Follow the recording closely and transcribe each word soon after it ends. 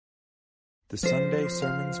the Sunday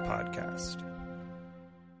Sermons Podcast.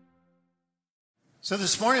 So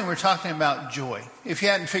this morning we're talking about joy. If you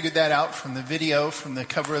hadn't figured that out from the video, from the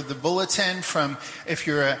cover of the bulletin, from if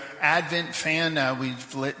you're an Advent fan,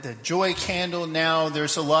 we've lit the joy candle now.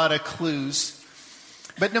 There's a lot of clues.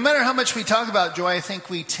 But no matter how much we talk about joy, I think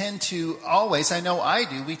we tend to always, I know I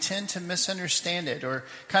do, we tend to misunderstand it or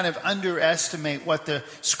kind of underestimate what the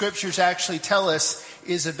scriptures actually tell us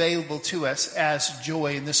is available to us as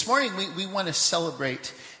joy. And this morning we want to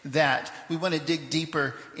celebrate that. We want to dig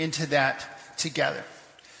deeper into that together.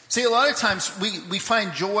 See, a lot of times we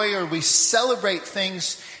find joy or we celebrate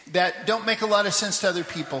things that don't make a lot of sense to other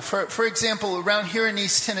people. For example, around here in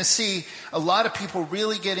East Tennessee, a lot of people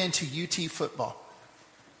really get into UT football.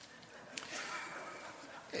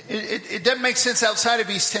 It doesn't make sense outside of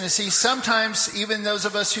East Tennessee. Sometimes, even those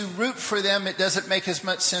of us who root for them, it doesn't make as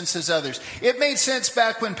much sense as others. It made sense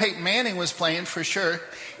back when Peyton Manning was playing, for sure.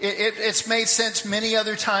 It's made sense many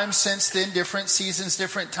other times since then, different seasons,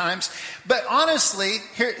 different times. But honestly,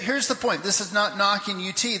 here's the point. This is not knocking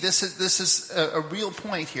UT. This is a real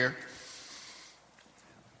point here.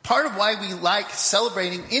 Part of why we like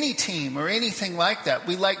celebrating any team or anything like that,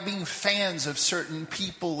 we like being fans of certain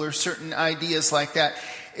people or certain ideas like that,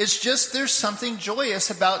 it's just there's something joyous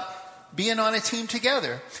about being on a team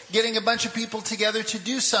together. Getting a bunch of people together to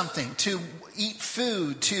do something, to eat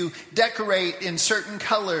food, to decorate in certain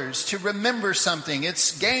colors, to remember something.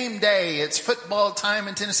 It's game day, it's football time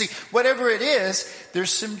in Tennessee. Whatever it is,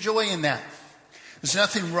 there's some joy in that. There's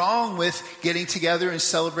nothing wrong with getting together and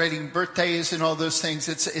celebrating birthdays and all those things.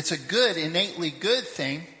 It's a good, innately good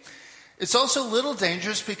thing. It's also a little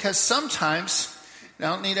dangerous because sometimes, I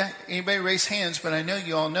don't need anybody to raise hands, but I know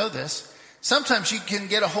you all know this. Sometimes you can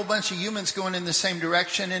get a whole bunch of humans going in the same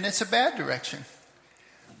direction and it's a bad direction.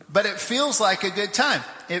 But it feels like a good time.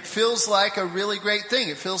 It feels like a really great thing.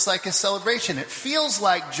 It feels like a celebration. It feels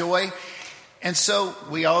like joy. And so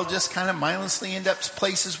we all just kind of mindlessly end up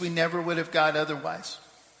places we never would have got otherwise.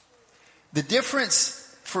 The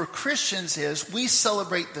difference for Christians is we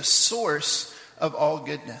celebrate the source of all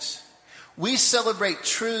goodness. We celebrate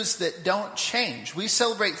truths that don't change. We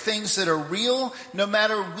celebrate things that are real no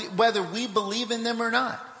matter whether we believe in them or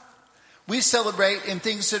not. We celebrate in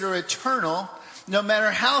things that are eternal no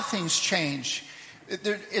matter how things change.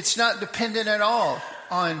 It's not dependent at all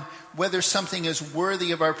on whether something is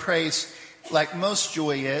worthy of our praise. Like most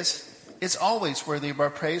joy is, it's always worthy of our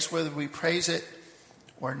praise, whether we praise it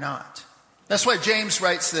or not. That's why James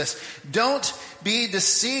writes this. Don't be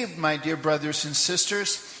deceived, my dear brothers and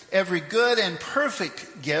sisters. Every good and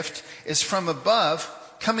perfect gift is from above,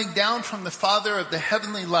 coming down from the Father of the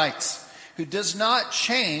heavenly lights, who does not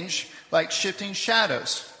change like shifting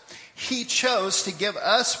shadows. He chose to give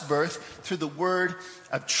us birth through the word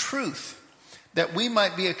of truth, that we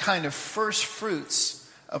might be a kind of first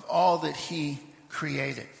fruits of all that he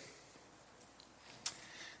created.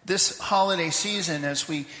 This holiday season, as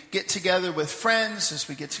we get together with friends, as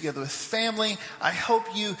we get together with family, I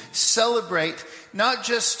hope you celebrate not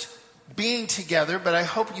just being together, but I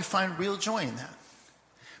hope you find real joy in that.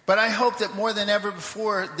 But I hope that more than ever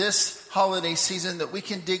before this holiday season, that we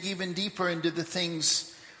can dig even deeper into the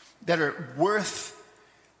things that are worth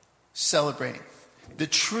celebrating. The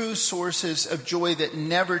true sources of joy that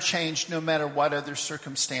never change no matter what other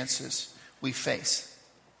circumstances we face.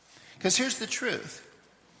 Because here's the truth.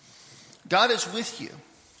 God is with you.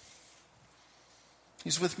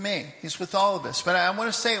 He's with me. He's with all of us. But I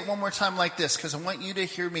want to say it one more time like this because I want you to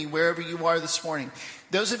hear me wherever you are this morning.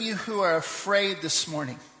 Those of you who are afraid this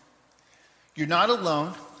morning, you're not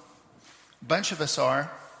alone. A bunch of us are.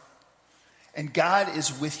 And God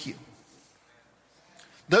is with you.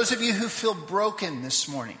 Those of you who feel broken this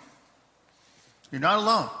morning, you're not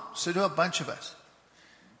alone. So do a bunch of us.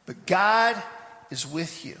 But God is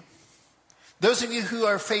with you. Those of you who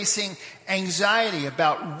are facing anxiety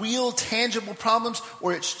about real tangible problems,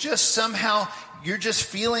 or it's just somehow you're just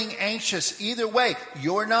feeling anxious. Either way,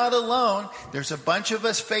 you're not alone. There's a bunch of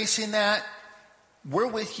us facing that. We're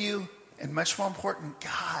with you. And much more important,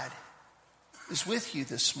 God is with you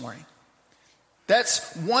this morning.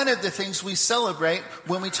 That's one of the things we celebrate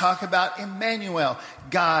when we talk about Emmanuel.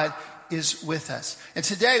 God is with us. And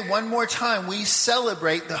today, one more time, we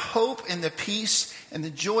celebrate the hope and the peace and the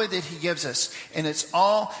joy that he gives us. And it's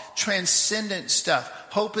all transcendent stuff.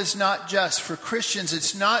 Hope is not just for Christians.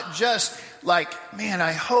 It's not just like, man,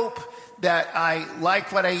 I hope that I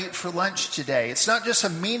like what I eat for lunch today. It's not just a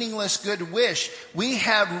meaningless good wish. We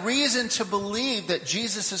have reason to believe that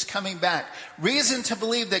Jesus is coming back. Reason to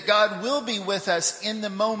believe that God will be with us in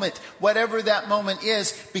the moment, whatever that moment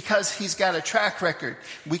is, because he's got a track record.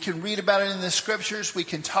 We can read about it in the scriptures. We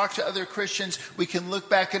can talk to other Christians. We can look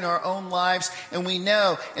back in our own lives, and we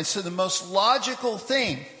know. And so the most logical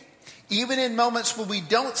thing, even in moments when we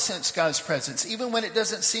don't sense God's presence, even when it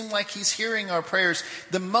doesn't seem like he's hearing our prayers,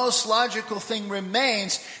 the most logical thing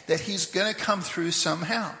remains that he's going to come through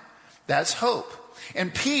somehow. That's hope.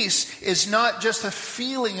 And peace is not just a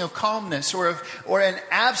feeling of calmness or an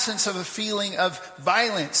absence of a feeling of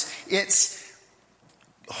violence. It's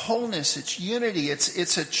wholeness, it's unity,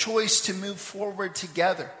 it's a choice to move forward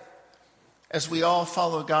together as we all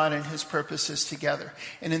follow God and his purposes together.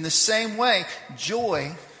 And in the same way,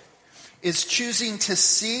 joy is choosing to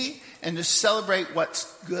see and to celebrate what's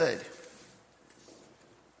good.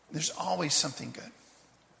 There's always something good.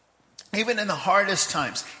 Even in the hardest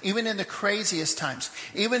times, even in the craziest times,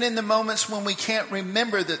 even in the moments when we can't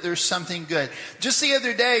remember that there's something good. Just the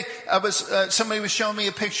other day, somebody was showing me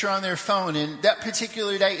a picture on their phone, and that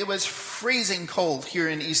particular day, it was freezing cold here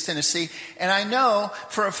in East Tennessee. And I know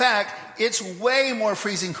for a fact, it's way more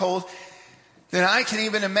freezing cold than I can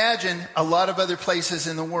even imagine a lot of other places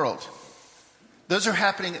in the world. Those are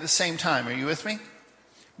happening at the same time. Are you with me?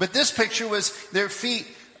 But this picture was their feet,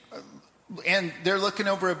 and they're looking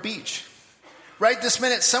over a beach. Right this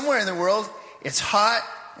minute, somewhere in the world, it's hot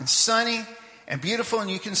and sunny and beautiful,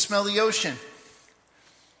 and you can smell the ocean.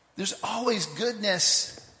 There's always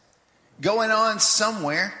goodness going on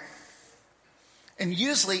somewhere. And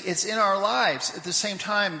usually it's in our lives at the same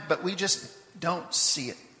time, but we just don't see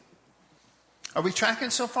it. Are we tracking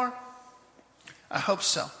so far? I hope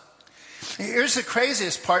so. Here's the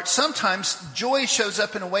craziest part. Sometimes joy shows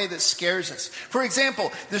up in a way that scares us. For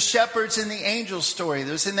example, the shepherds in the angel story.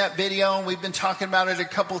 That was in that video, and we've been talking about it a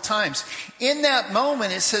couple times. In that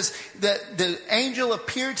moment, it says that the angel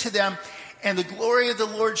appeared to them, and the glory of the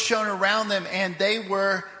Lord shone around them, and they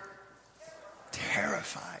were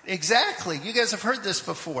terrified. Exactly. You guys have heard this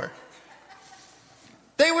before.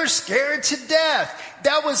 They were scared to death.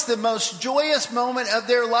 That was the most joyous moment of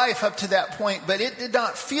their life up to that point, but it did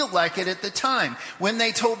not feel like it at the time. When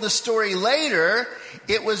they told the story later,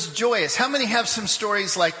 it was joyous. How many have some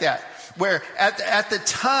stories like that? Where at the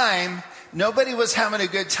time, nobody was having a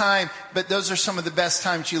good time, but those are some of the best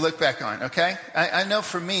times you look back on, okay? I know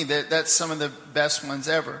for me that's some of the best ones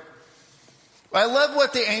ever. I love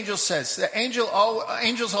what the angel says. The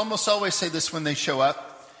angels almost always say this when they show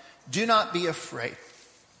up. Do not be afraid.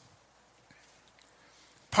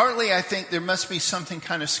 Partly, I think there must be something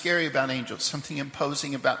kind of scary about angels, something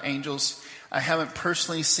imposing about angels. I haven't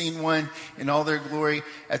personally seen one in all their glory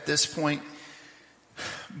at this point,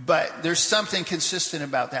 but there's something consistent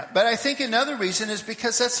about that. But I think another reason is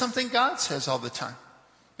because that's something God says all the time.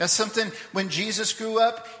 That's something, when Jesus grew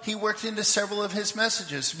up, he worked into several of his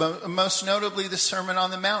messages, most notably the Sermon on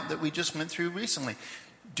the Mount that we just went through recently.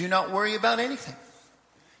 Do not worry about anything.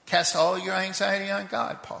 Cast all your anxiety on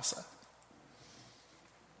God, Paul said.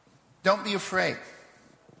 Don't be afraid.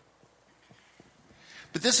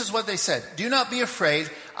 But this is what they said. Do not be afraid.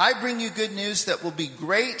 I bring you good news that will be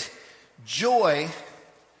great joy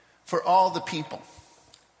for all the people.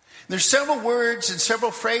 There's several words and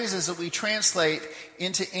several phrases that we translate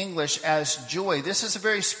into English as joy. This is a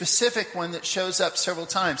very specific one that shows up several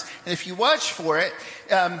times. And if you watch for it,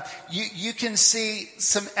 you can see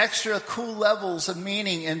some extra cool levels of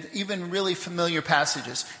meaning and even really familiar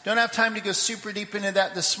passages. Don't have time to go super deep into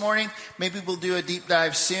that this morning. Maybe we'll do a deep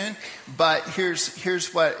dive soon. But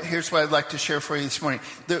here's what I'd like to share for you this morning.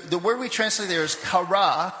 The word we translate there is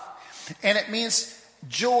kara, and it means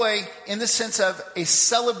joy in the sense of a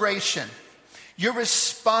celebration. You're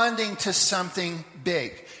responding to something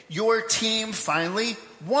big. Your team finally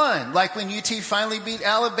won. Like when UT finally beat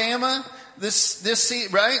Alabama this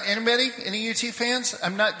right? Anybody? Any UT fans?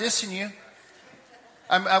 I'm not dissing you.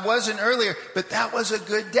 I wasn't earlier, but that was a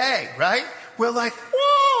good day, right? We're like,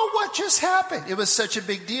 whoa, what just happened? It was such a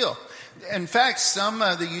big deal. In fact, some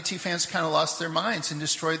of the UT fans kind of lost their minds and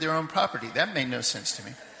destroyed their own property. That made no sense to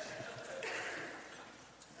me.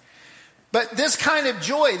 But this kind of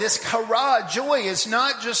joy, this kara joy, is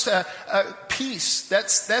not just a peace.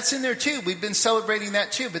 That's in there too. We've been celebrating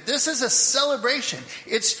that too. But this is a celebration.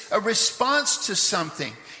 It's a response to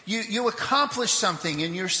something. You accomplished something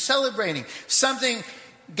and you're celebrating. Something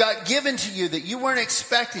got given to you that you weren't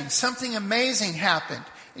expecting. Something amazing happened.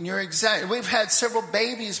 And we've had several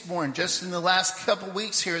babies born just in the last couple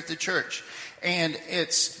weeks here at the church. And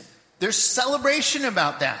it's There's celebration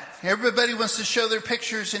about that. Everybody wants to show their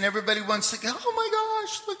pictures and everybody wants to go, oh my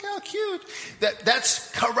gosh, look how cute.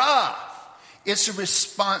 That's kara. It's a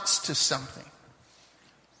response to something.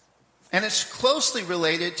 And it's closely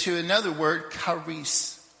related to another word,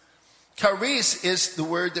 charis. Charis is the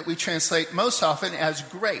word that we translate most often as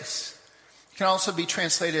grace. It can also be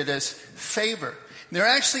translated as favor. And they're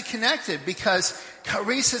actually connected because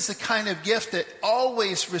charis is the kind of gift that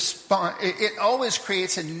always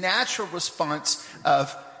creates a natural response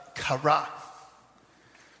of kara.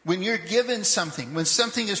 When you're given something, when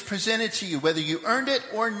something is presented to you, whether you earned it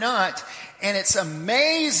or not, and it's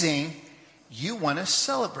amazing, you want to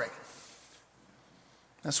celebrate.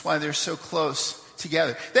 That's why they're so close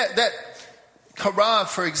together. That kara,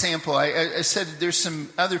 for example, I said there's some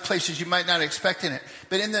other places you might not expect in it.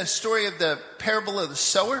 But in the story of the parable of the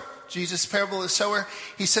sower, Jesus' parable of the sower,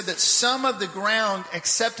 he said that some of the ground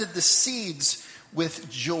accepted the seeds with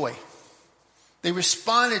joy. They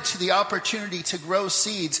responded to the opportunity to grow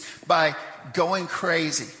seeds by going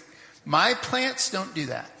crazy. My plants don't do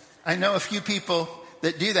that. I know a few people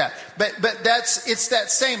that do that. But it's that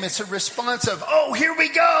same. It's a response of, oh, here we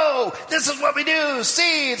go. This is what we do.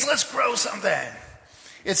 Seeds, let's grow something.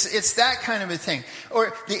 It's that kind of a thing.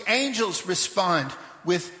 Or the angels respond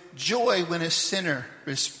with joy when a sinner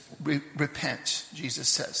repents, Jesus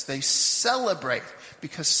says. They celebrate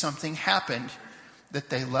because something happened that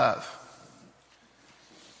they love.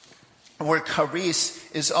 The word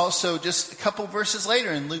charis is also just a couple verses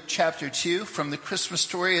later in Luke chapter 2 from the Christmas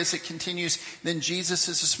story as it continues. Then Jesus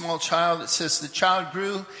is a small child. It says the child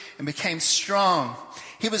grew and became strong.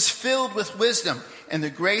 He was filled with wisdom and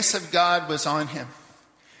the grace of God was on him.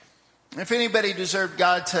 If anybody deserved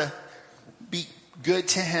God to be good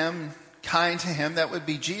to him, kind to him, that would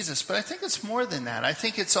be Jesus. But I think it's more than that. I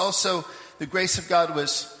think it's also the grace of God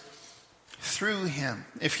was through him.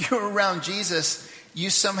 If you were around Jesus, you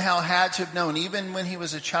somehow had to have known, even when he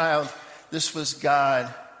was a child, this was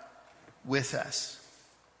God with us.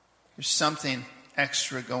 There's something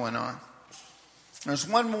extra going on. There's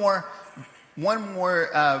one more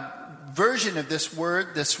version of this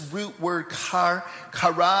word, this root word kara,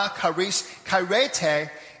 charis. Kairete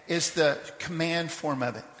is the command form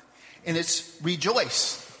of it. And it's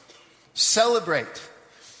rejoice, celebrate.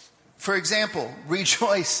 For example,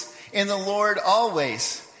 rejoice in the Lord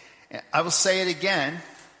always. I will say it again,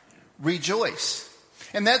 rejoice.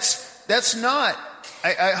 And that's not,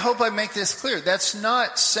 I hope I make this clear, that's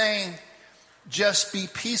not saying just be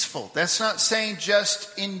peaceful. That's not saying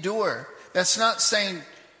just endure. That's not saying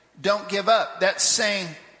don't give up. That's saying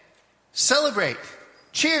celebrate,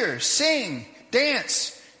 cheer, sing,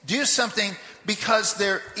 dance, do something because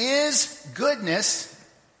there is goodness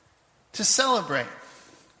to celebrate.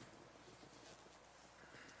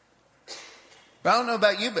 But I don't know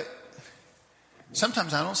about you, but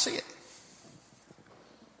sometimes I don't see it.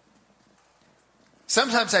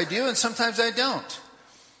 Sometimes I do and sometimes I don't.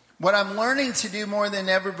 What I'm learning to do more than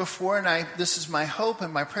ever before, and this is my hope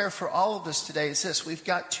and my prayer for all of us today, is this. We've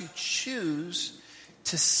got to choose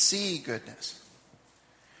to see goodness.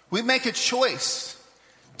 We make a choice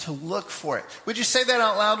to look for it. Would you say that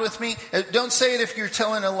out loud with me? Don't say it if you're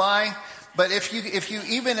telling a lie. But if you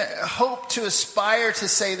even hope to aspire to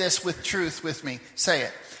say this with truth with me, say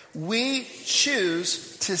it. We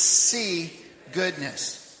choose to see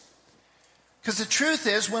goodness. Because the truth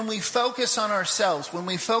is, when we focus on ourselves, when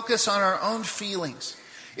we focus on our own feelings,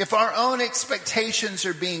 if our own expectations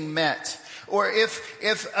are being met, or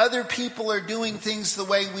if other people are doing things the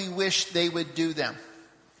way we wish they would do them,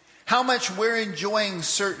 how much we're enjoying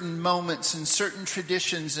certain moments and certain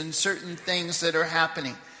traditions and certain things that are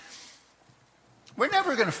happening, we're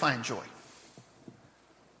never going to find joy.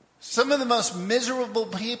 Some of the most miserable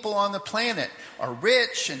people on the planet are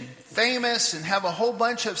rich and famous and have a whole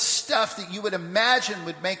bunch of stuff that you would imagine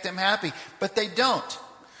would make them happy, but they don't.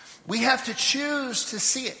 We have to choose to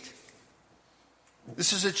see it.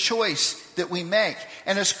 This is a choice that we make.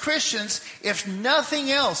 And as Christians, if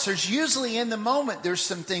nothing else, there's usually in the moment, there's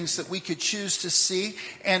some things that we could choose to see,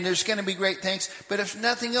 and there's going to be great things. But if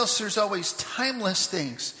nothing else, there's always timeless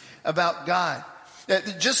things about God.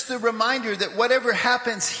 Just the reminder that whatever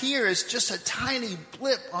happens here is just a tiny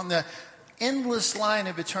blip on the endless line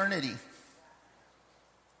of eternity.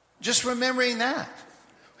 Just remembering that.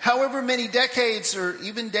 However many decades or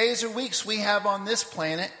even days or weeks we have on this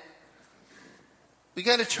planet, we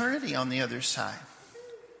got eternity on the other side.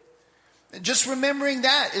 Just remembering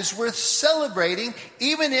that is worth celebrating,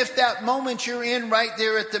 even if that moment you're in right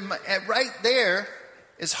there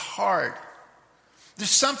is hard. There's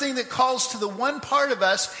something that calls to the one part of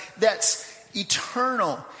us that's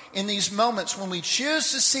eternal. In these moments when we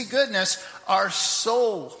choose to see goodness, our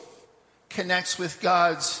soul connects with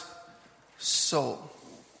God's soul.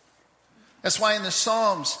 That's why in the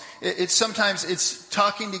Psalms, it's sometimes it's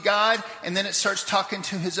talking to God and then it starts talking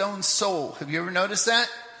to his own soul. Have you ever noticed that?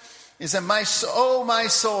 Is that my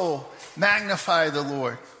soul, magnify the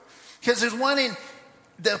Lord. Because there's one in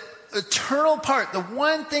the eternal part, the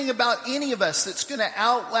one thing about any of us that's going to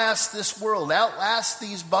outlast this world, outlast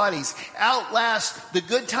these bodies, outlast the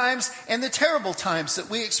good times and the terrible times that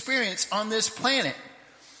we experience on this planet.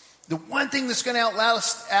 The one thing that's going to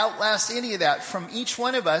outlast any of that from each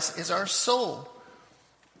one of us is our soul.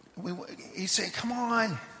 He's saying, come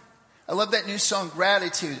on. I love that new song,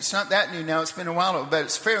 Gratitude. It's not that new now. It's been a while, but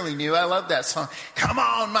it's fairly new. I love that song. Come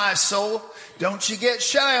on, my soul. Don't you get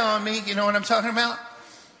shy on me. You know what I'm talking about?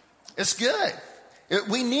 It's good.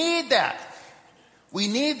 We need that. We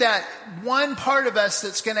need that one part of us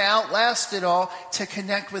that's going to outlast it all to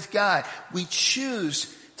connect with God. We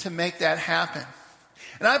choose to make that happen.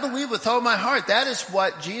 And I believe with all my heart, that is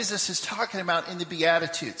what Jesus is talking about in the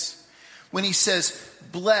Beatitudes. When he says,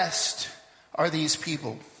 blessed are these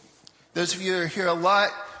people. Those of you who are here a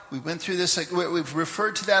lot, we went through this, we've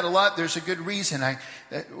referred to that a lot. There's a good reason.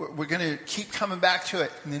 We're going to keep coming back to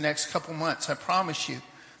it in the next couple months, I promise you.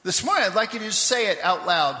 This morning, I'd like you to just say it out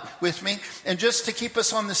loud with me. And just to keep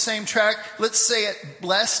us on the same track, let's say it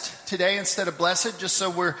blessed today instead of blessed, just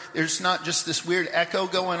so there's not just this weird echo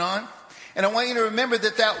going on. And I want you to remember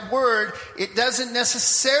that word, it doesn't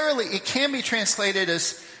necessarily, it can be translated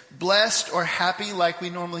as blessed or happy like we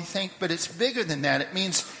normally think, but it's bigger than that. It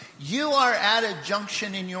means you are at a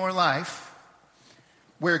junction in your life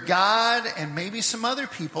where God and maybe some other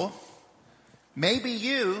people, maybe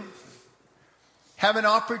you, have an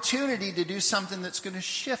opportunity to do something that's going to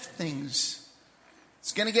shift things.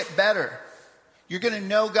 It's going to get better. You're going to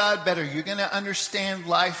know God better. You're going to understand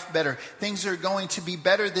life better. Things are going to be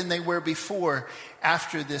better than they were before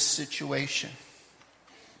after this situation.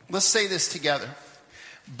 Let's say this together.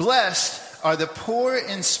 Blessed are the poor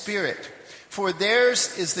in spirit, for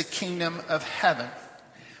theirs is the kingdom of heaven.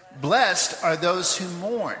 Blessed are those who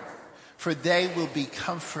mourn, for they will be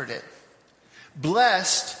comforted.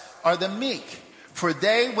 Blessed are the meek, for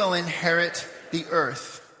they will inherit the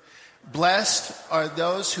earth. Blessed are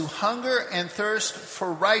those who hunger and thirst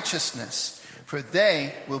for righteousness, for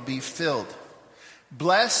they will be filled.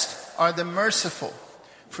 Blessed are the merciful,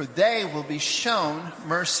 for they will be shown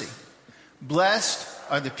mercy. Blessed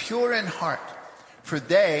are the pure in heart, for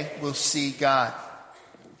they will see God.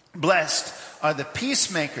 Blessed are the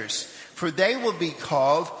peacemakers, for they will be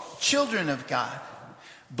called children of God.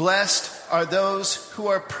 Blessed are those who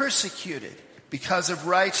are persecuted because of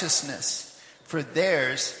righteousness, for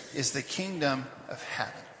theirs is the kingdom of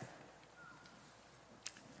heaven.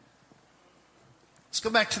 Let's go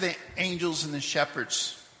back to the angels and the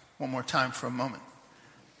shepherds one more time for a moment.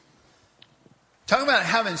 Talk about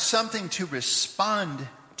having something to respond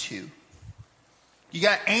to. You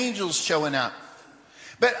got angels showing up.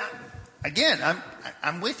 But again,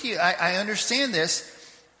 I'm with you. I understand this.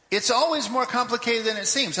 It's always more complicated than it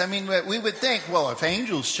seems. I mean, we would think, well, if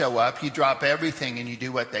angels show up, you drop everything and you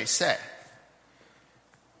do what they say.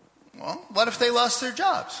 Well, what if they lost their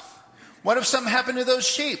jobs? What if something happened to those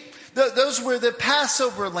sheep? Those were the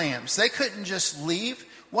Passover lambs. They couldn't just leave.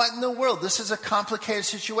 What in the world? This is a complicated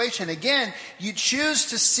situation. Again, you choose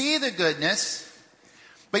to see the goodness,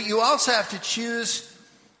 but you also have to choose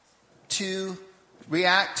to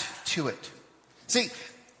react to it. See,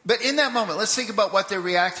 but in that moment, let's think about what they're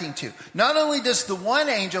reacting to. Not only does the one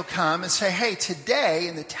angel come and say, hey, today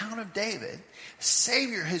in the town of David, a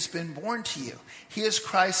Savior has been born to you. He is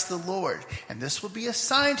Christ the Lord. And this will be a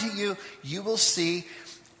sign to you. You will see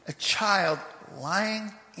a child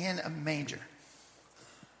lying in a manger.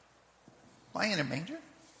 Lying in a manger?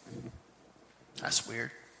 That's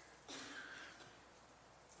weird.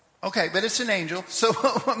 Okay, but it's an angel, so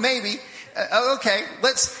maybe. Okay,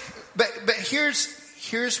 but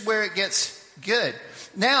here's where it gets good.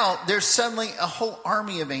 Now there's suddenly a whole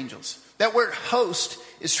army of angels. That word host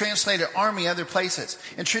is translated army other places.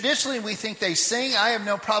 And traditionally we think they sing. I have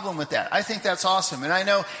no problem with that. I think that's awesome. And I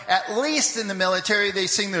know at least in the military they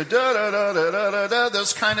sing their da-da-da-da-da-da-da,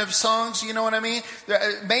 those kind of songs, you know what I mean?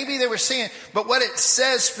 Maybe they were singing. But what it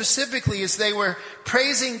says specifically is they were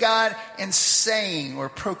praising God and saying or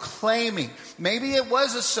proclaiming. Maybe it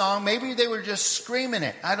was a song. Maybe they were just screaming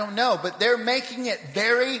it. I don't know. But they're making it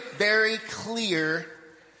very, very clear.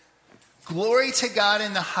 Glory to God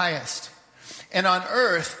in the highest. And on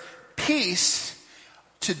earth, peace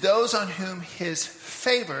to those on whom his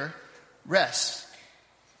favor rests.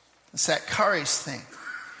 It's that charis thing.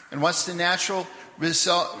 And what's the natural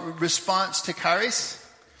response to charis?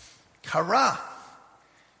 Chara.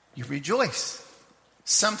 You rejoice.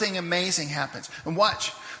 Something amazing happens. And watch,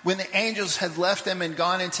 when the angels had left them and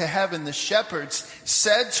gone into heaven, the shepherds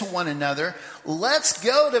said to one another, let's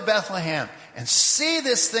go to Bethlehem and see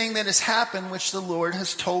this thing that has happened, which the Lord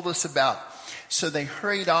has told us about. So they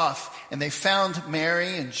hurried off, and they found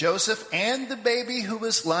Mary and Joseph and the baby who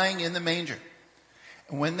was lying in the manger.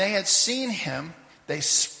 And when they had seen him, they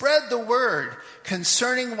spread the word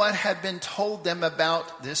concerning what had been told them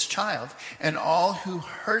about this child. And all who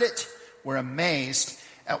heard it were amazed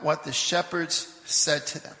at what the shepherds said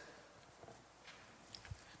to them.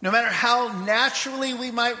 No matter how naturally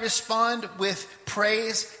we might respond with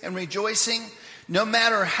praise and rejoicing, no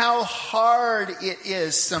matter how hard it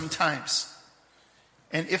is sometimes.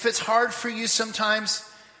 And if it's hard for you sometimes,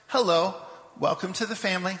 hello, welcome to the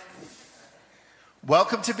family.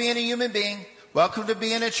 Welcome to being a human being. Welcome to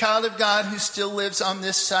being a child of God who still lives on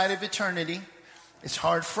this side of eternity. It's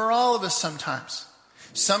hard for all of us sometimes.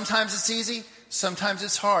 Sometimes it's easy, sometimes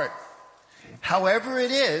it's hard. However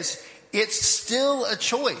it is, it's still a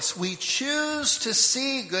choice. We choose to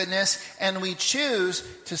see goodness, and we choose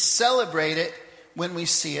to celebrate it when we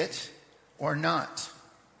see it or not.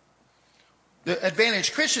 The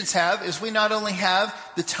advantage Christians have is we not only have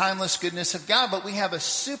the timeless goodness of God, but we have a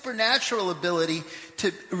supernatural ability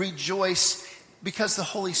to rejoice because the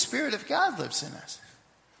Holy Spirit of God lives in us.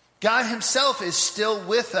 God himself is still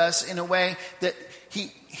with us in a way that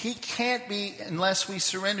he can't be unless we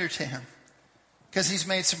surrender to him. Because he's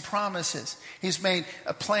made some promises. He's made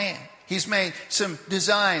a plan. He's made some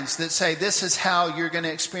designs that say this is how you're going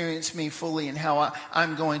to experience me fully and how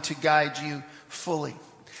I'm going to guide you fully.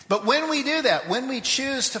 But when we do that, when we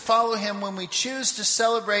choose to follow him, when we choose to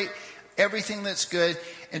celebrate everything that's good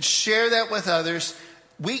and share that with others,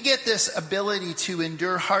 we get this ability to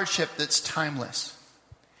endure hardship that's timeless.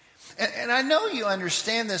 And I know you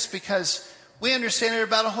understand this because we understand it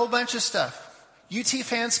about a whole bunch of stuff. UT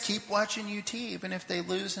fans keep watching UT even if they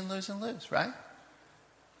lose and lose and lose, right?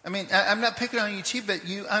 I mean, I'm not picking on UT, but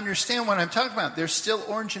you understand what I'm talking about. There's still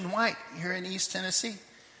orange and white here in East Tennessee.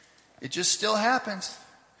 It just still happens.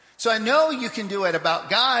 So I know you can do it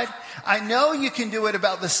about God. I know you can do it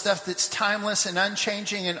about the stuff that's timeless and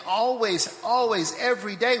unchanging and always, always,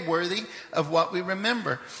 every day worthy of what we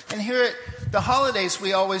remember. And here at the holidays,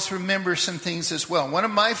 we always remember some things as well. One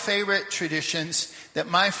of my favorite traditions that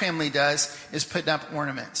my family does is putting up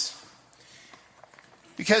ornaments.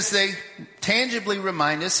 Because they tangibly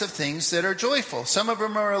remind us of things that are joyful. Some of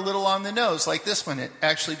them are a little on the nose, like this one. It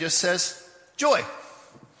actually just says joy.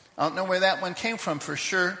 I don't know where that one came from for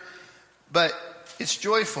sure, but it's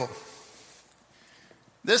joyful.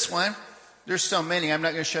 This one, there's so many. I'm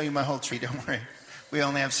not going to show you my whole tree, don't worry. We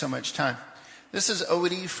only have so much time. This is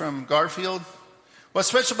Odie from Garfield. What's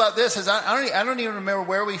special about this is I don't even remember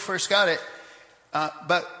where we first got it,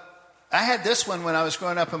 but I had this one when I was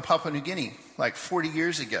growing up in Papua New Guinea, like 40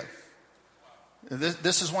 years ago.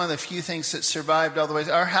 This is one of the few things that survived all the way.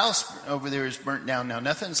 Our house over there is burnt down now.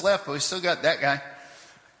 Nothing's left, but we still got that guy.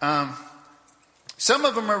 Some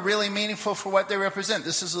of them are really meaningful for what they represent.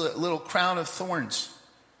 This is a little crown of thorns.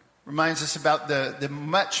 Reminds us about the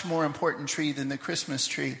much more important tree than the Christmas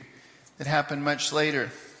tree that happened much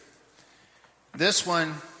later. This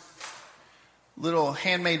one, little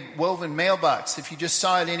handmade woven mailbox. If you just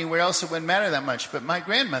saw it anywhere else, it wouldn't matter that much. But my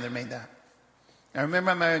grandmother made that. I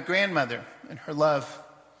remember my grandmother and her love.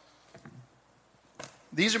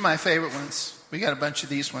 These are my favorite ones. We got a bunch of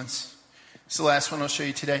these ones. It's the last one I'll show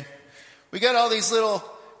you today. We got all these little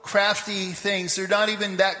crafty things. They're not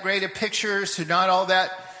even that great of pictures. They're not all that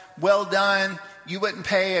well done. You wouldn't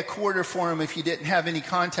pay a quarter for them if you didn't have any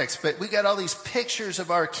context. But we got all these pictures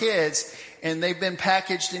of our kids, and they've been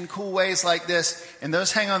packaged in cool ways like this. And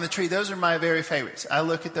those hang on the tree. Those are my very favorites. I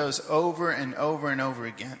look at those over and over and over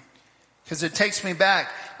again. Because it takes me back.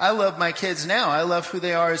 I love my kids now. I love who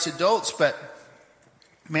they are as adults. But,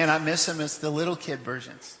 man, I miss them as the little kid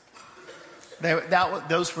versions.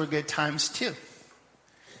 Those were good times too.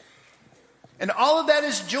 And all of that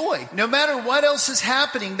is joy. No matter what else is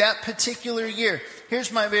happening that particular year.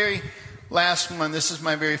 Here's my very last one. This is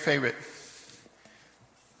my very favorite.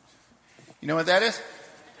 You know what that is?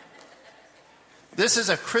 This is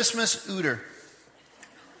a Christmas ooter.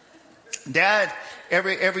 Dad,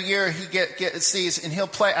 every year he gets these and he'll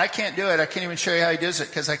play. I can't do it. I can't even show you how he does it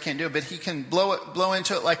because I can't do it. But he can blow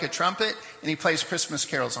into it like a trumpet, and he plays Christmas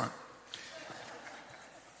carols on it.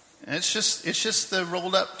 And it's just the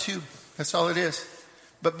rolled up tube. That's all it is.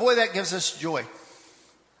 But boy, that gives us joy.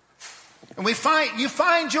 And you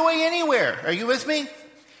find joy anywhere. Are you with me?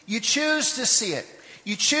 You choose to see it.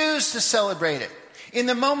 You choose to celebrate it. In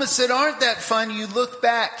the moments that aren't that fun, you look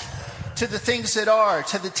back to the things that are,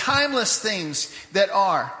 to the timeless things that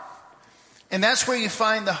are. And that's where you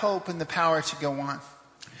find the hope and the power to go on.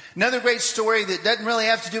 Another great story that doesn't really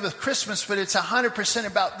have to do with Christmas, but it's 100%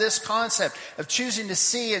 about this concept of choosing to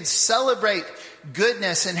see and celebrate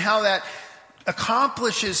goodness and how that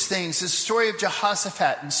accomplishes things. Is the story of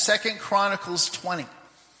Jehoshaphat in 2 Chronicles 20.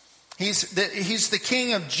 He's the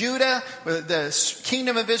king of Judah. The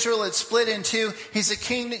kingdom of Israel had split in two. He's the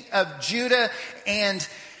king of Judah, and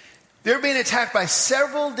they're being attacked by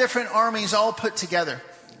several different armies all put together.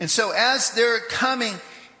 And so as they're coming,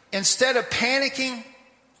 instead of panicking,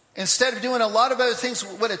 instead of doing a lot of other things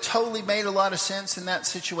that would have totally made a lot of sense in that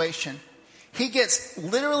situation, he gets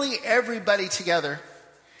literally everybody together,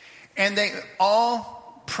 and they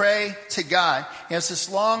all pray to God. He has this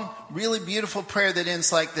long, really beautiful prayer that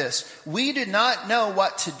ends like this. We do not know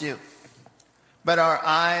what to do, but our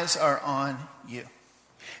eyes are on you.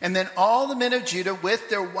 And then all the men of Judah, with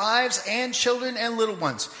their wives and children and little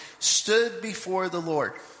ones, stood before the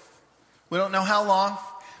Lord. We don't know how long.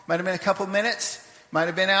 Might have been a couple minutes. Might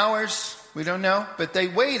have been hours. We don't know. But they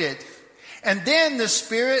waited. And then the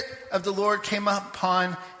Spirit of the Lord came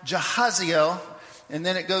upon Jahaziel. And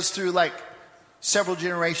then it goes through like several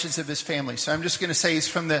generations of his family. So I'm just going to say he's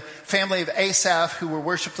from the family of Asaph, who were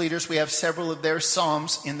worship leaders. We have several of their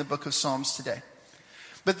psalms in the book of Psalms today.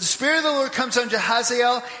 But the Spirit of the Lord comes on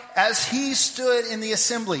Jahaziel as he stood in the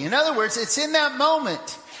assembly. In other words, it's in that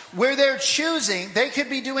moment where they're choosing. They could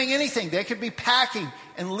be doing anything. They could be packing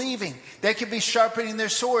and leaving. They could be sharpening their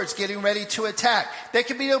swords, getting ready to attack. They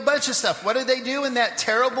could be doing a bunch of stuff. What do they do in that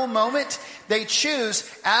terrible moment? They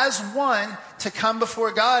choose as one to come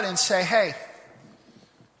before God and say, hey,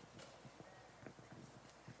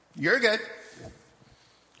 you're good.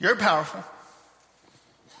 You're powerful.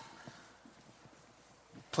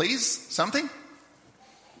 Please, something?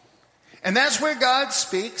 And that's where God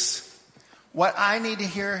speaks what I need to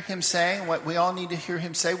hear him say, what we all need to hear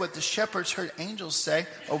him say, what the shepherds heard angels say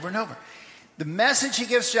over and over. The message he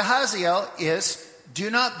gives Jahaziel is, do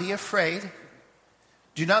not be afraid.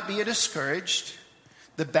 Do not be discouraged.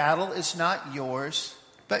 The battle is not yours,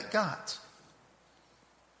 but God's.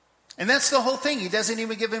 And that's the whole thing. He doesn't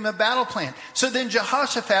even give him a battle plan. So then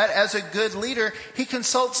Jehoshaphat, as a good leader, he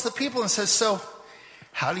consults the people and says, so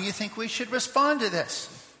how do you think we should respond to this?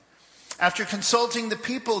 After consulting the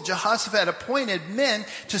people, Jehoshaphat appointed men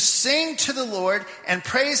to sing to the Lord and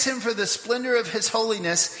praise him for the splendor of his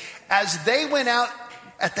holiness as they went out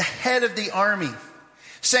at the head of the army,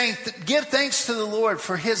 saying, give thanks to the Lord,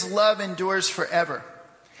 for his love endures forever.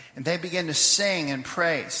 And they began to sing and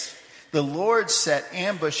praise. The Lord set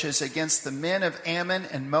ambushes against the men of Ammon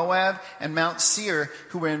and Moab and Mount Seir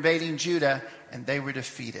who were invading Judah, and they were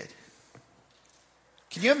defeated.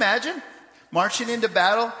 Can you imagine marching into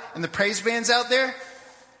battle and the praise band's out there?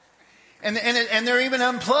 And they're even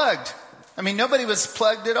unplugged. I mean, nobody was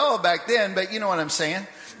plugged at all back then, but you know what I'm saying.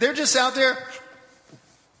 They're just out there.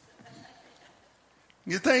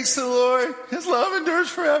 Give thanks to the Lord. His love endures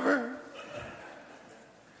forever.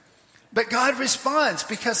 But God responds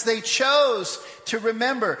because they chose to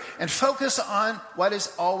remember and focus on what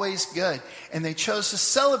is always good. And they chose to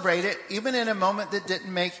celebrate it even in a moment that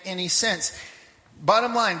didn't make any sense.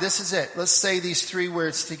 Bottom line, this is it. Let's say these three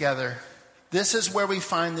words together. This is where we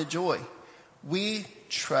find the joy. We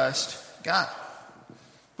trust God.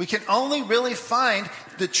 We can only really find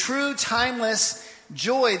the true timeless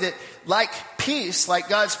joy that, like peace, like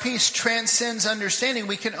God's peace transcends understanding.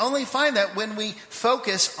 We can only find that when we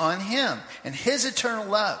focus on him and his eternal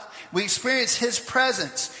love. We experience his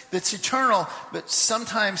presence that's eternal, but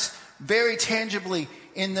sometimes very tangibly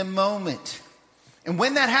in the moment. And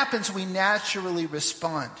when that happens, we naturally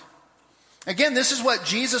respond. Again, this is what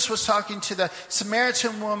Jesus was talking to the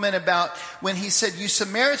Samaritan woman about when he said, you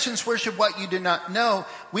Samaritans worship what you do not know.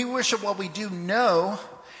 We worship what we do know.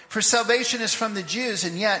 For salvation is from the Jews,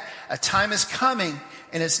 and yet a time is coming,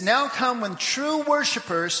 and has now come when true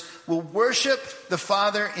worshipers will worship the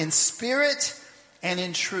Father in spirit and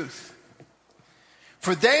in truth.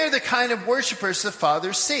 For they are the kind of worshipers the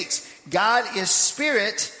Father seeks. God is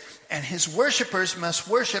spirit, and his worshipers must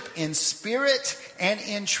worship in spirit and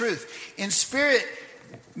in truth. In spirit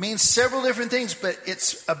means several different things, but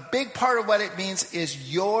it's a big part of what it means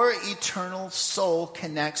is your eternal soul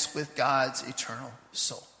connects with God's eternal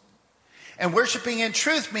soul. And worshiping in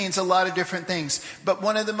truth means a lot of different things. But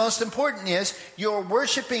one of the most important is you're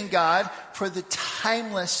worshiping God for the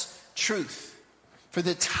timeless truth, for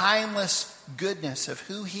the timeless goodness of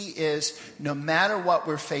who he is, no matter what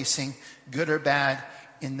we're facing, good or bad,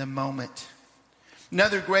 in the moment.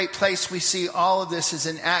 Another great place we see all of this is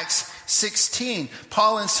in Acts 16.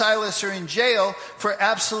 Paul and Silas are in jail for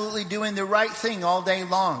absolutely doing the right thing all day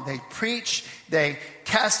long. They preach, they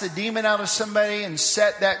cast a demon out of somebody and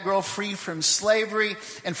set that girl free from slavery.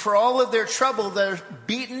 And for all of their trouble, they're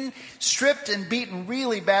beaten, stripped and beaten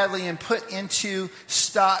really badly and put into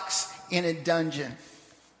stocks in a dungeon.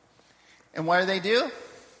 And what do?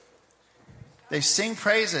 They sing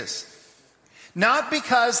praises. Not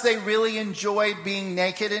because they really enjoyed being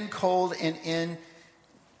naked and cold and in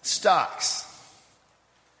stocks.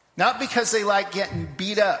 Not because they like getting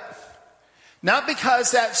beat up. Not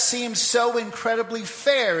because that seems so incredibly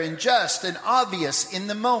fair and just and obvious in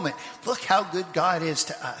the moment. Look how good God is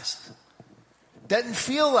to us. Doesn't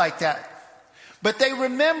feel like that. But they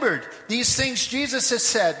remembered these things Jesus has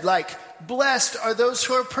said, like, blessed are those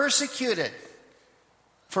who are persecuted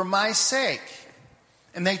for my sake.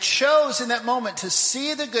 And they chose in that moment to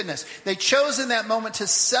see the goodness. They chose in that moment to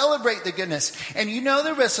celebrate the goodness. And you know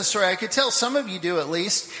the rest of the story. I could tell some of you do at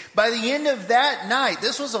least. By the end of that night,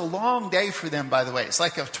 this was a long day for them, by the way. It's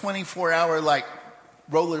like a 24-hour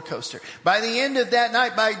roller coaster. By the end of that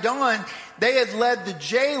night, by dawn, they had led the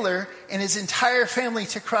jailer and his entire family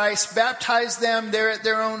to Christ, baptized them there at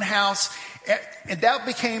their own house. And that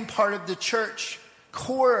became part of the church,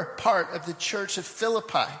 core part of the church of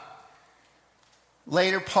Philippi.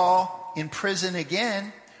 Later, Paul, in prison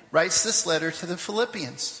again, writes this letter to the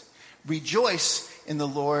Philippians. Rejoice in the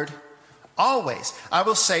Lord always. I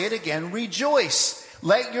will say it again, rejoice.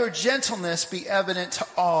 Let your gentleness be evident to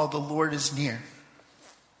all. The Lord is near.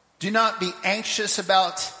 Do not be anxious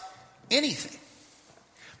about anything,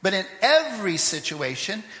 but in every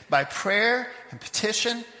situation, by prayer and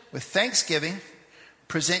petition, with thanksgiving,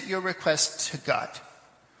 present your requests to God.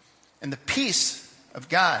 And the peace of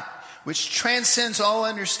God, which transcends all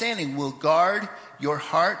understanding, will guard your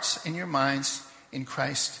hearts and your minds in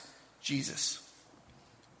Christ Jesus.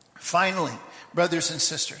 Finally, brothers and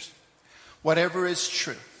sisters, whatever is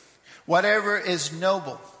true, whatever is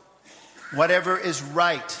noble, whatever is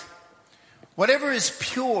right, whatever is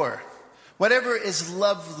pure, whatever is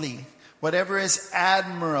lovely, whatever is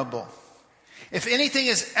admirable, if anything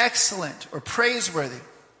is excellent or praiseworthy,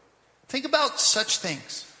 think about such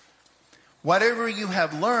things. Whatever you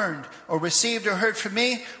have learned or received or heard from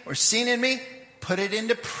me or seen in me, put it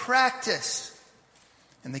into practice.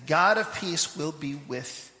 And the God of peace will be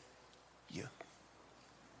with you.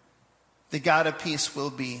 The God of peace will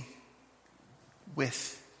be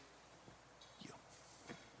with you.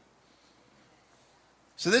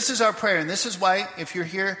 So this is our prayer. And this is why, if you're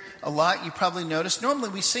here a lot, you probably noticed, normally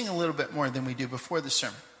we sing a little bit more than we do before the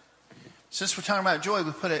sermon. Since we're talking about joy,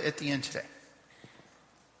 we put it at the end today.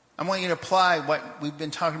 I want you to apply what we've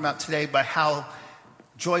been talking about today by how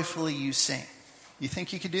joyfully you sing. You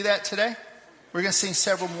think you could do that today? We're going to sing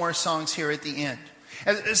several more songs here at the end.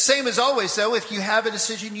 Same as always, though, if you have a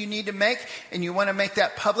decision you need to make and you want to make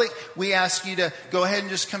that public, we ask you to go ahead and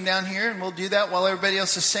just come down here and we'll do that while everybody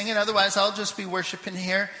else is singing. Otherwise, I'll just be worshiping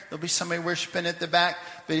here. There'll be somebody worshiping at the back.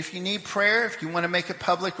 But if you need prayer, if you want to make it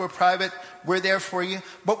public or private, we're there for you.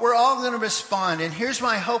 But we're all going to respond. And here's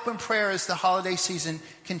my hope and prayer as the holiday season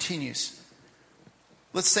continues.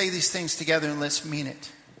 Let's say these things together and let's mean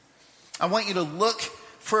it. I want you to look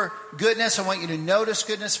for goodness. I want you to notice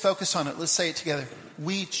goodness. Focus on it. Let's say it together.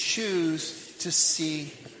 We choose to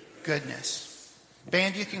see goodness.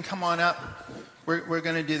 Band, you can come on up. We're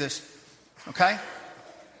going to do this. Okay?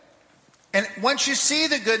 And once you see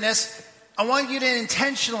the goodness, I want you to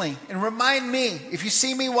intentionally, and remind me, if you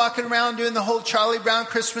see me walking around doing the whole Charlie Brown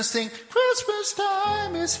Christmas thing, Christmas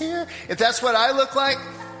time is here. If that's what I look like,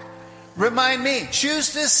 remind me.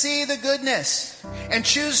 Choose to see the goodness and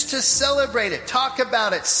choose to celebrate it. Talk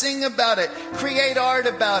about it. Sing about it. Create art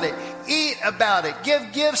about it. Eat about it. Give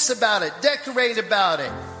gifts about it. Decorate about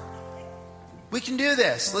it. We can do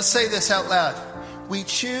this. Let's say this out loud. We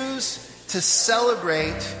choose to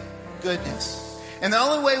celebrate goodness. And the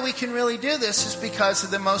only way we can really do this is because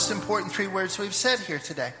of the most important three words we've said here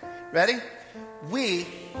today. Ready? We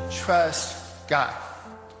trust God.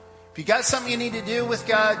 If you got something you need to do with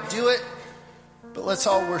God, do it. But let's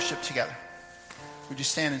all worship together. Would you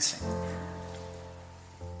stand and sing?